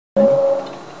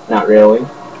Not really.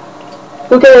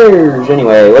 Who cares?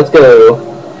 Anyway, let's go.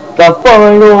 The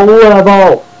final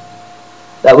level!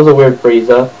 That was a weird freeze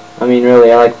up. I mean,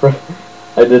 really, I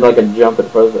did like a jump at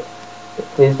first, but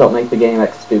please don't make the game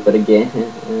act stupid again.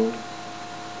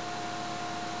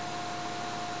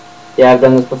 Yeah, I've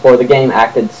done this before. The game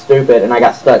acted stupid, and I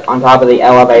got stuck on top of the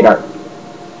elevator.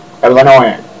 It was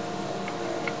annoying.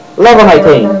 Level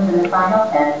 19. Welcome to the final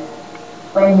test.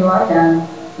 When you are done,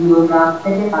 you will drop the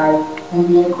device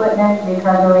in the Equipment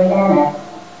Recovery Annex.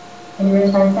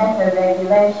 Condition center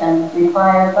regulations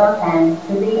require both hands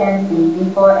to be empty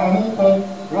before any cake.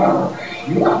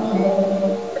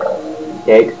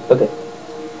 Cake? Okay.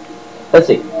 Let's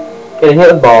see. Getting hit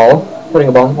with a ball, putting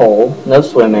a ball in the hole, no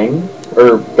swimming,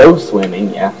 or go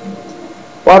swimming, yeah.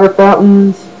 Water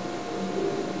fountains,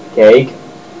 cake,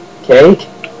 cake,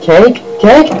 cake,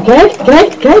 cake, cake,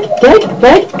 cake, cake, cake,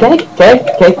 cake, cake, cake,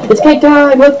 cake. It's cake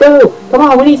time, let's go. Come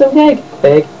on, we need some cake.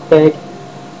 Cake, cake.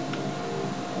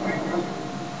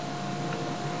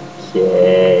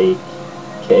 Cake.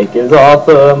 Cake is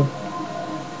awesome.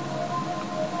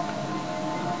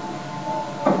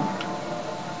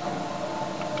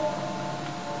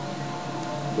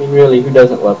 I mean, really, who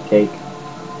doesn't love cake?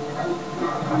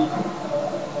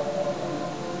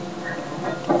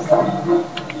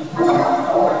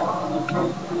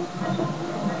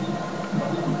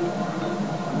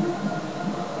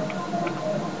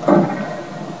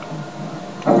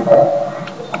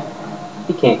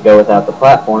 You can't go without the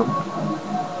platform.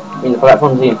 I mean, the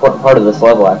platform's the important part of this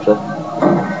level, actually.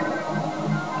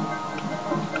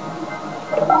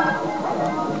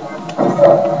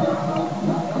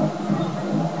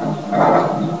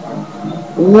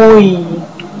 Whee!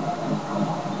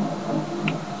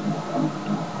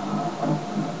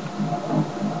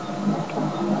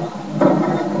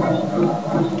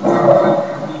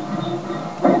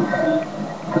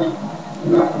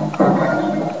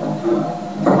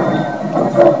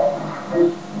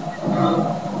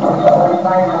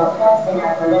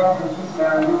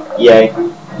 Yay. A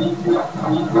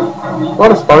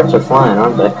lot of sparks are flying,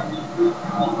 aren't they?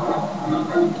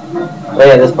 Oh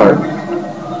yeah, this part.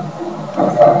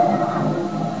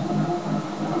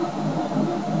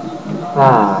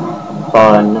 Ah,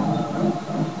 fun.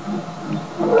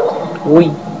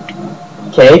 Wee.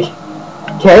 Cake?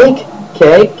 Cake?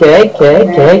 Cake, cake, cake,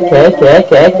 cake, cake, cake,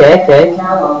 cake, cake, cake.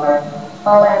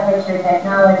 All aperture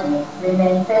technologies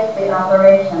remain safely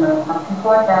operational up to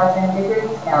 4,000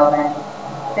 degrees Kelvin.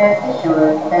 Rest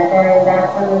assured that there is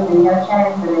absolutely no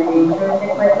chance of a dangerous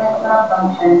equipment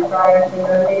malfunction prior to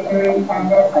your victory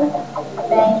incandescent.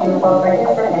 Thank you for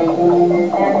participating in this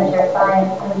amateur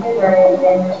science computer-aided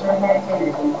enrichment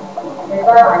activity.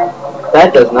 Goodbye.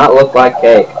 That does not look like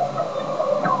cake.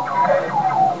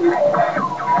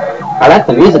 I like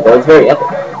the music though, it's very epic.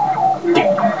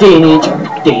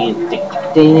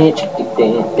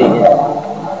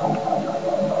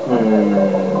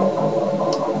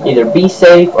 Either be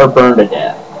safe or burn to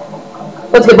death.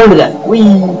 Let's get burned to death.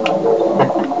 Whee!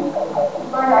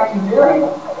 What are you doing?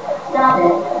 Stop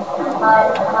it.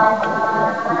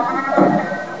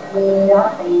 We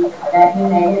don't see that you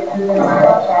made it through the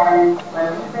final challenge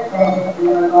where we pretended we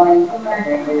were going to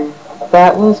murder you.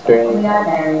 That was great. We are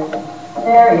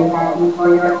very happy for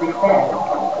your success.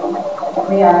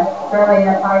 We are throwing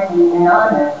a party in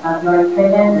honor of your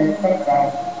tremendous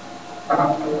success.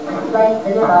 Place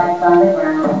the device on the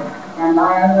ground and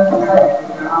lie on the toilet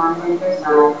with your arms at your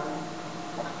side.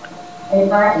 A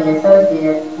party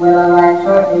associate will arrive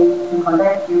shortly to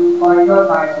collect you for your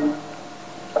party.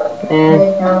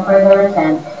 Make no further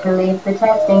attempt to leave the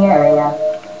testing area.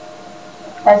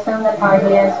 Assume the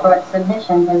party escort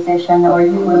submission position or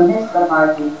you will miss the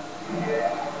party.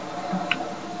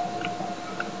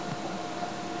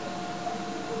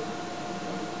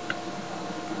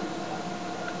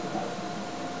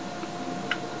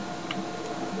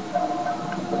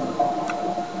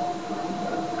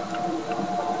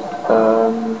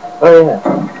 Oh yeah.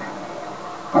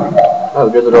 Oh,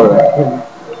 there's a door there.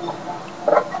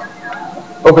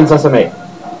 Open sesame.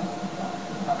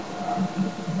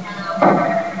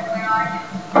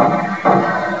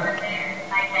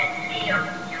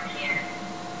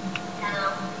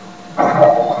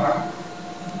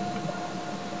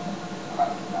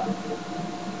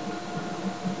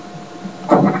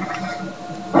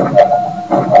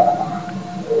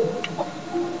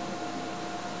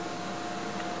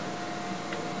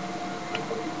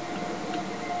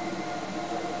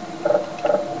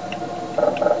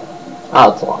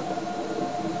 Ah, it's locked.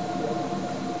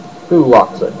 Who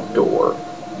locks a door?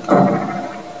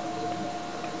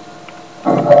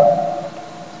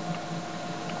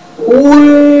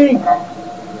 Whee!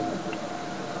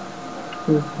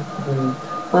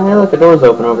 Oh, hey, look, the door's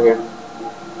open over here.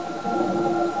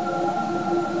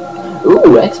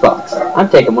 Ooh, Xbox. I'm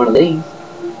taking one of these.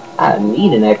 I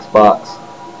need an Xbox.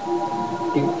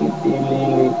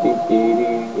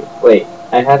 Wait,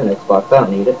 I have an Xbox. I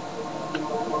don't need it.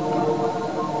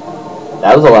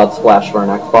 That was a loud splash for an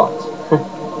Xbox.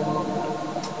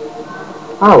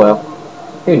 Oh well.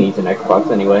 Who needs an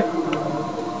Xbox anyway?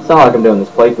 It's not like I'm doing this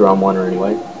playthrough on one or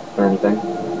anything.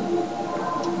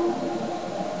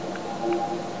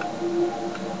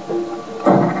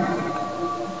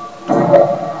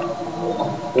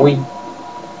 We.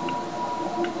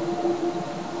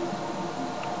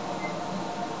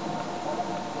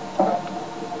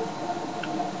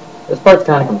 This part's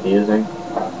kind of confusing.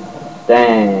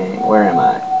 Dang, where am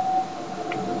I?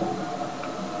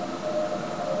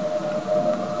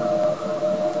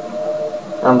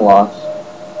 I'm lost.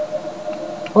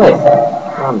 Wait,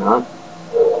 no, I'm not.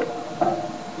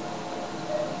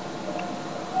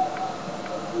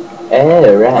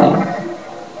 Oh, right.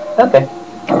 Okay.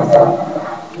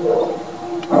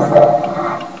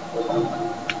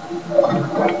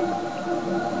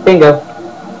 Bingo.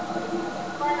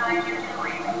 What are you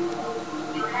doing?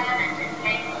 You haven't been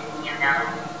thinking, you know.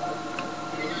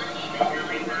 You're not even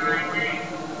going the right way.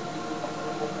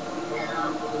 Hello,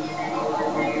 is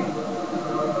anyone there?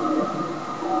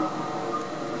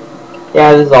 Yeah,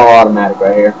 this is all automatic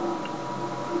right here.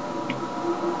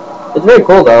 It's very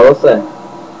cool though, let's say.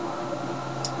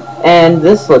 And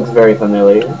this looks very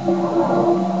familiar.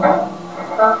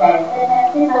 Okay, the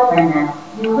test is over now.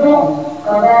 You win.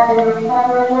 Go down to the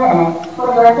recovery unit for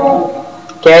your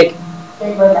date. Cake.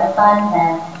 It was a fun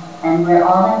test, and we're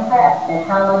all impressed at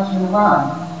how much you won.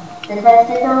 The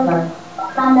test is over.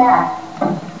 Come back.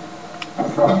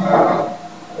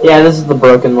 Yeah, this is the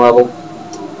broken level.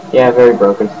 Yeah, very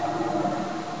broken.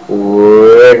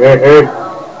 Weird.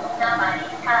 Somebody's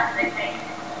cut the cake.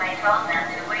 I told them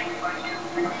to wait for you,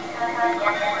 but they cut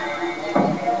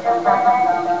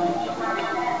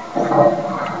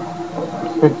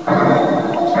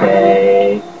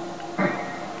Okay.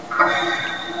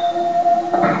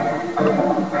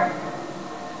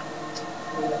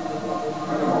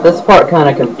 This part kind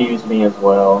of confused me as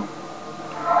well.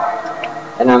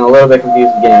 And I'm a little bit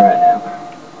confused again right now.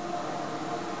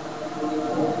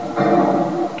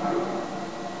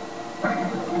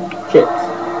 Shit.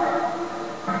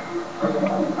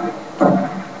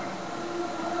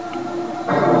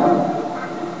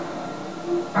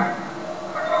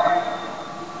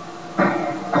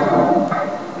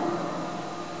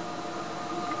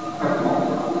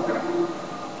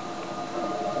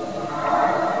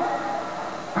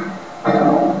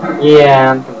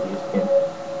 Yeah, I'm confused again.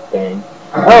 Dang.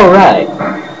 Oh, right.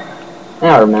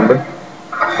 Now I remember. It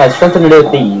has something to do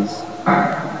with these. I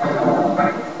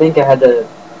think I had to...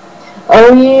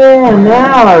 Oh yeah,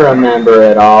 now I remember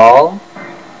it all.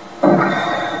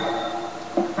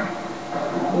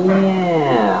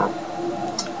 Yeah.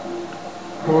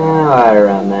 Now I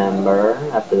remember.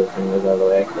 After this thing goes all the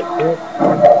way, I clicked it.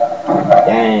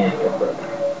 Dang, it's broken.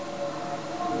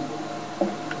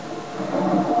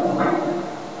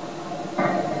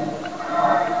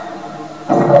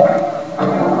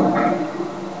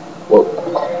 Whoa.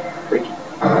 Freaky.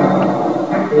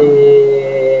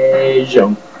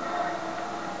 Jump.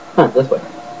 Huh, this way.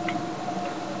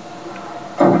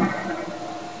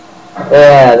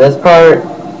 Yeah, this part,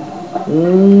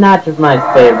 not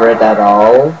my favorite at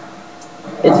all.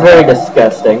 It's very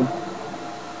disgusting.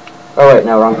 Oh wait,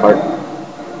 no, wrong part.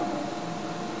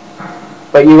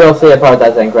 But you will see a part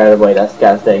that's incredibly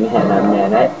disgusting in a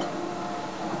minute.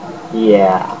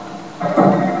 Yeah.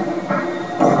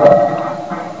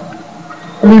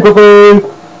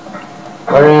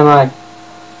 Where am I?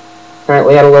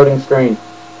 Currently at a loading screen.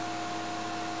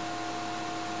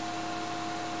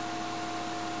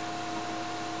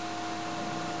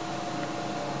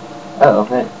 Uh oh,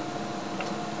 hey.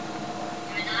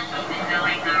 You're not even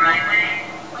going the right way.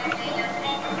 Where do you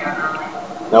think you're going?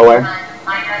 Nowhere. I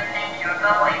don't think you're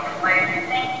going where you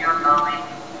think you're going.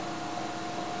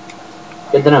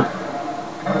 Good to know.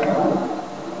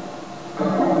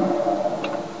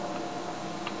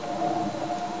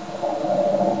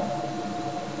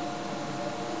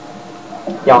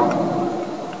 Y'all.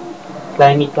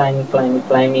 Climby, climby, climby,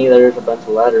 climby. There's a bunch of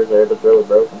ladders there that's really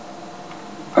broken.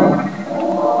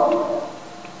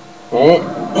 I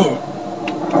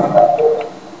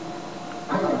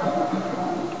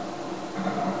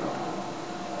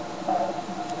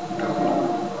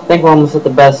think we're almost at the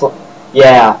best.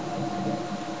 Yeah.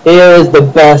 Here is the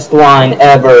best line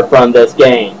ever from this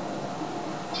game.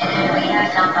 Didn't we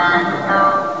have some fun,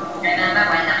 though? Remember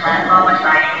when the platform was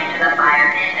sliding into the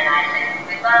fire pit and I said,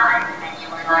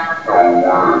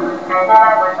 And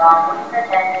I was off, we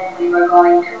pretended we were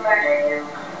going to murder you.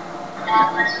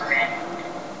 That was great.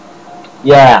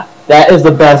 Yeah, that is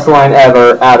the best line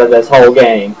ever out of this whole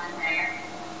game.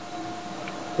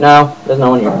 No, there's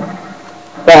no one here.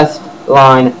 Best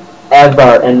line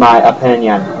ever, in my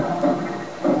opinion.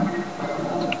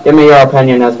 Give me your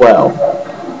opinion as well.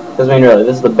 Because I mean, really,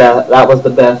 this is the best. That was the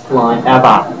best line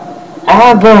ever,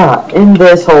 ever in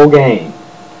this whole game.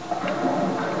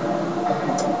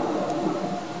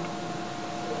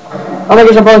 Oh my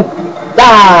gosh, I'm falling.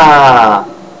 Ah!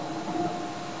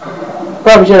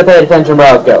 Probably should have paid attention where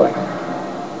I was going.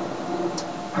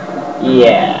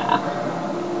 Yeah.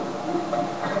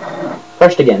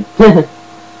 Crushed again.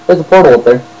 There's a portal up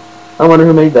there. I wonder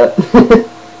who made that.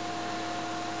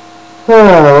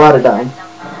 Oh, a lot of dying.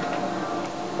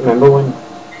 Remember when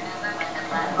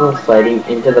I was fighting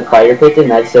into the fire pit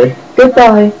and I said,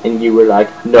 goodbye, and you were like,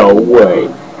 no way.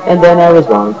 And then I was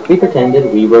wrong. We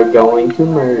pretended we were going to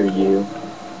murder you.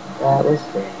 That was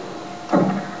fair.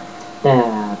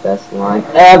 Ah, best line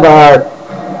ever!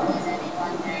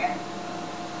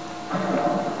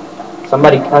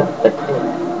 Somebody cut the tape.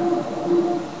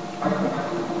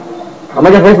 Oh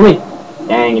my god, wait for me!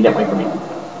 Dang, you didn't wait for me.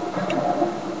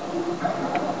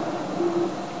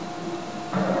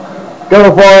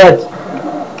 Go for it!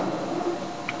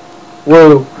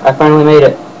 Woo, I finally made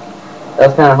it. That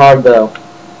was kind of hard though.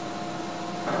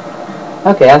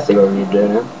 Okay, I see what we need to do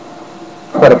now.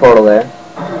 Put a portal there.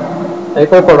 Maybe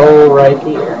put a portal right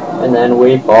here. And then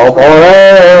we fall for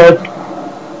it!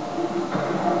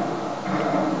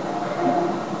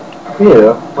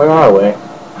 Phew, where are we?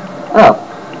 Oh.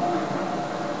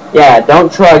 Yeah,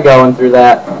 don't try going through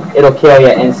that. It'll kill you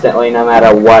instantly no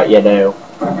matter what you do.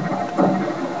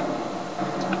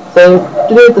 So,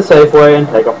 do it the safe way and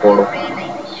take a portal.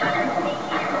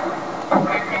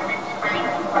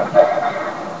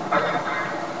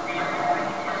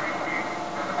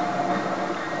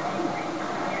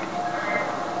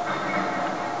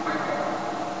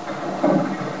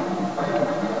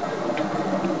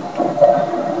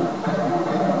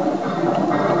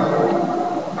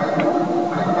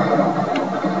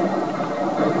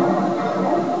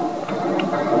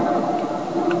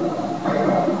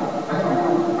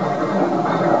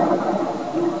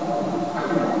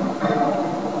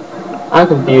 I'm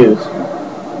confused.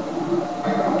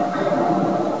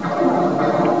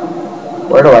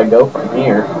 Where do I go from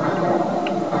here?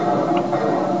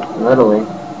 Literally.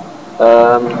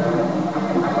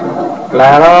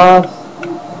 GLaDOS?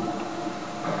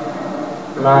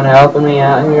 You mind helping me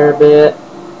out here a bit?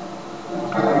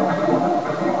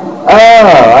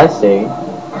 Oh, I see.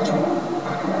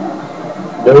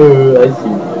 Duh, I see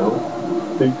now.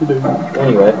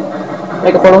 Anyway,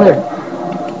 make a portal here.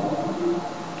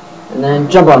 And then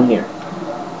jump on here.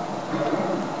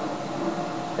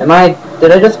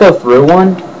 Did I just go through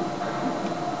one?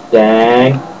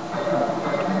 Dang.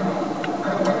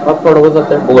 What portal was up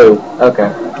there? Blue. Okay.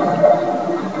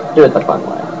 Do it the fun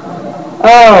way.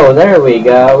 Oh, there we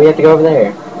go. We have to go over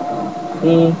there.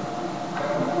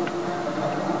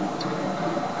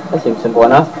 That seems simple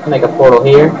enough. Make a portal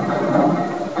here.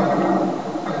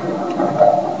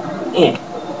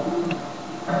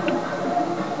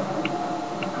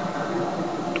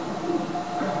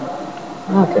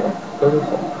 Okay, go this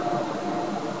way.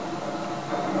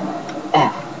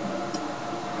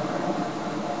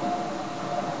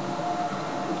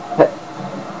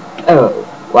 Oh,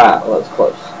 wow, that was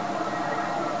close.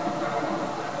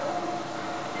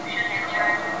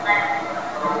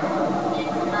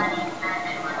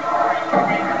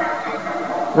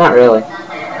 Not really.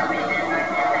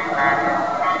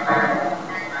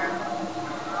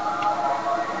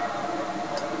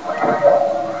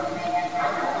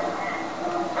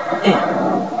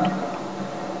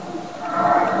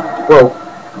 Whoa.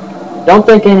 Don't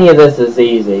think any of this is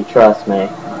easy, trust me.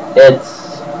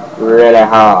 It's really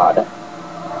hard.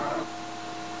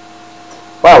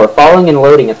 Wow, we're falling and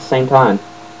loading at the same time.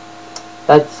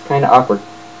 That's kind of awkward.